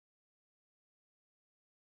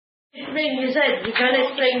Explain, you said you can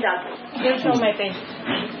explain that. You show my face.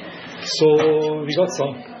 So we got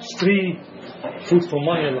some street food from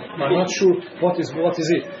Manila. I'm not sure what is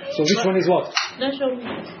it. So which one is what? Let's show me.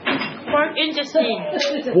 Pork intestine.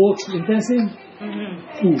 Pork intestine?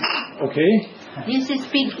 Ooh, okay. This is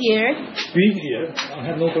pig ear. Pig ear. I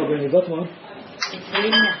have no problem with that one.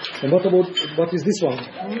 And what is this one?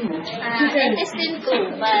 Intestine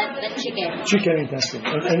too, but the chicken. Chicken intestine.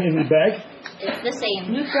 And in the bag? It's the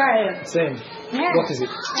same. You try it. Same. Yeah. What is it?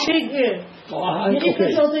 Pig ear. Okay.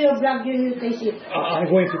 You show to your vlog, you taste it. I'm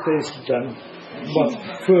going to taste them. But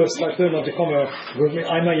first, I turn on the camera.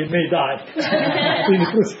 I may die in the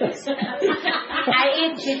process. I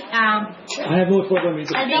eat it. I have no problem with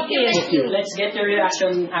it. Okay. Let's get your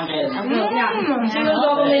reaction, Uncle.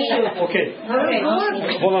 Okay.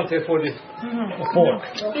 Volunteer for the pork.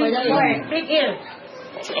 For the pork. Pig ear.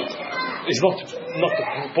 It's not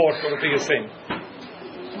the pork or the biggest thing.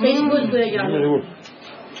 Tastes good, Very good.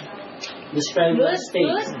 Describe the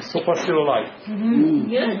steak. So far still alive.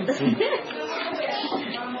 Good.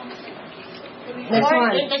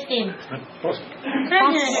 Pork intestine.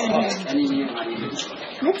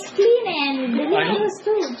 That's clean and delicious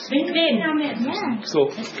too. Clean. Yeah. So,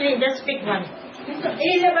 It's clean. That's big one.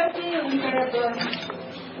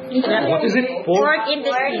 what is it? Pork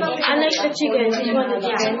intestine. I like the chicken. You want the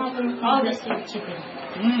chicken? Oh, the chicken.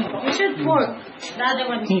 You should pork. The other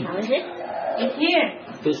one is how is it? It's here.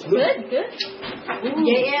 Tastes good. Good.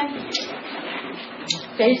 JM.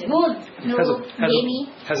 Tastes good.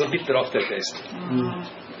 Has a bitter aftertaste.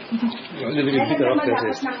 A little bit bitter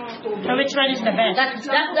aftertaste. So which one is the best? That's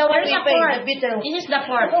the one we pay, the bitter. This is the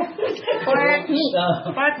pork. Pork meat.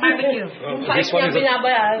 Pork barbecue. This one is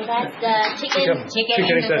That's the chicken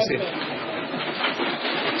intestine.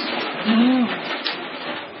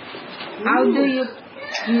 How do you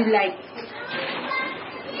like?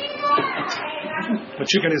 The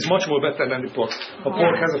chicken is much more better than the pork. The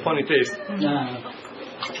pork has a funny taste.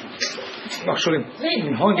 Actually,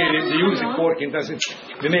 in Hungary, they use the pork intestine.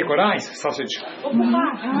 They make a rice sausage.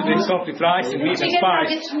 They stuff with rice and meat and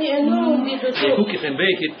spice. They cook it and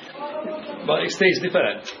bake it, but it tastes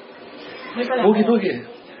different. Okay.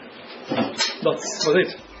 That's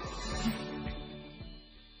it.